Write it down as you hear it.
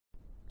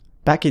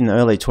Back in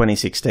early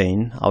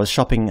 2016, I was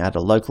shopping at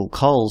a local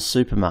Coles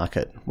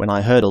supermarket when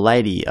I heard a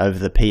lady over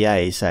the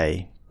PA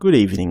say, "Good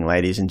evening,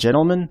 ladies and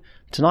gentlemen.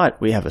 Tonight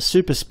we have a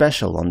super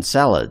special on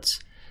salads.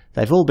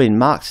 They've all been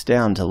marked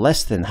down to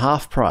less than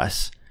half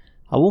price."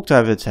 I walked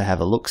over to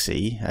have a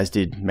look-see, as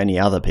did many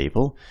other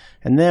people,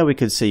 and there we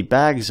could see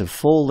bags of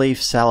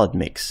 4-leaf salad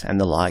mix and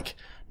the like,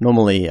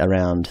 normally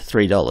around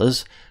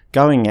 $3,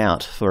 going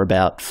out for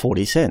about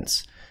 40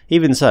 cents.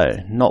 Even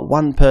so, not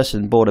one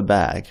person bought a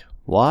bag.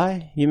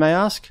 Why, you may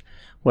ask?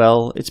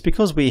 Well, it's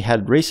because we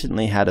had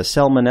recently had a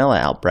Salmonella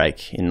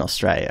outbreak in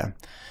Australia.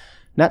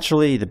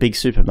 Naturally, the big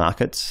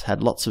supermarkets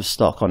had lots of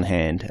stock on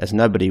hand, as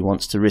nobody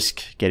wants to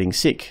risk getting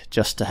sick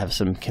just to have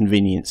some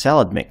convenient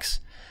salad mix.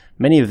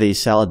 Many of these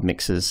salad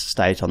mixes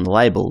state on the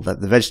label that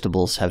the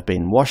vegetables have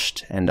been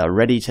washed and are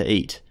ready to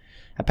eat.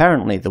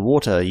 Apparently, the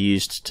water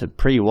used to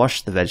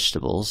pre-wash the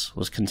vegetables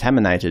was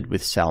contaminated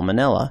with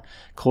Salmonella,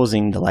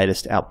 causing the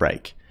latest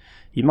outbreak.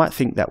 You might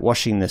think that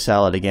washing the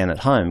salad again at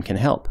home can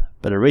help,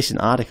 but a recent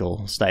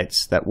article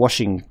states that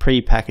washing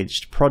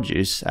pre-packaged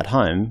produce at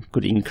home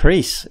could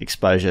increase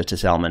exposure to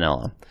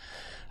Salmonella.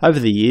 Over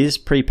the years,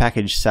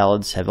 pre-packaged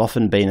salads have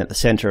often been at the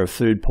centre of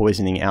food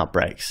poisoning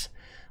outbreaks.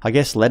 I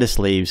guess lettuce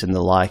leaves and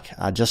the like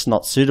are just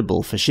not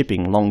suitable for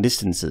shipping long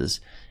distances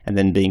and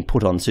then being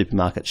put on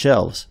supermarket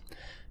shelves.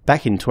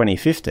 Back in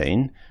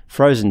 2015,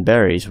 frozen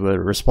berries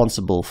were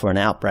responsible for an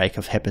outbreak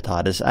of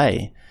Hepatitis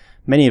A.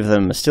 Many of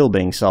them are still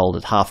being sold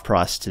at half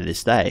price to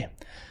this day.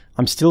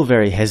 I'm still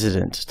very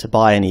hesitant to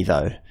buy any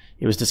though.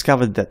 It was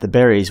discovered that the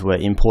berries were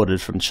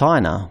imported from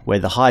China, where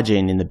the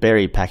hygiene in the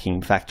berry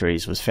packing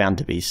factories was found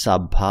to be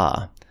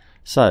subpar.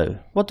 So,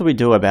 what do we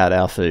do about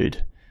our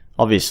food?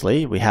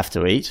 Obviously, we have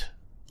to eat.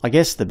 I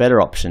guess the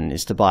better option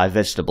is to buy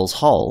vegetables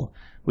whole,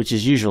 which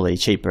is usually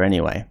cheaper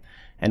anyway,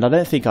 and I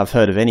don't think I've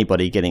heard of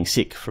anybody getting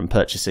sick from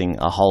purchasing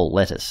a whole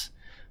lettuce.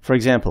 For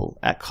example,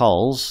 at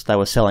Coles, they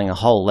were selling a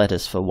whole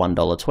lettuce for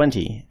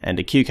 $1.20 and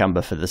a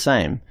cucumber for the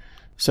same.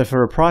 So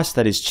for a price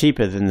that is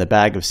cheaper than the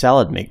bag of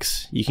salad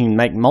mix, you can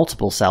make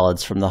multiple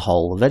salads from the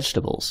whole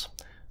vegetables.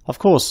 Of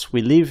course,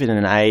 we live in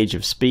an age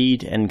of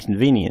speed and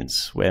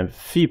convenience, where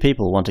few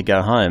people want to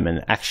go home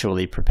and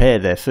actually prepare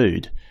their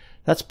food.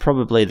 That's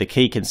probably the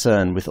key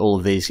concern with all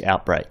of these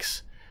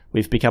outbreaks.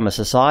 We've become a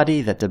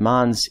society that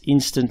demands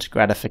instant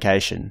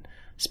gratification.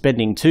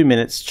 Spending 2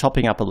 minutes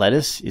chopping up a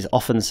lettuce is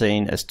often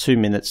seen as 2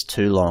 minutes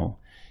too long.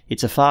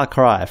 It's a far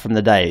cry from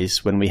the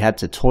days when we had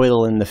to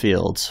toil in the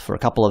fields for a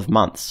couple of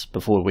months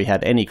before we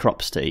had any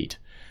crops to eat.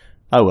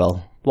 Oh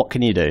well, what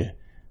can you do?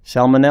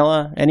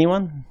 Salmonella,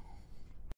 anyone?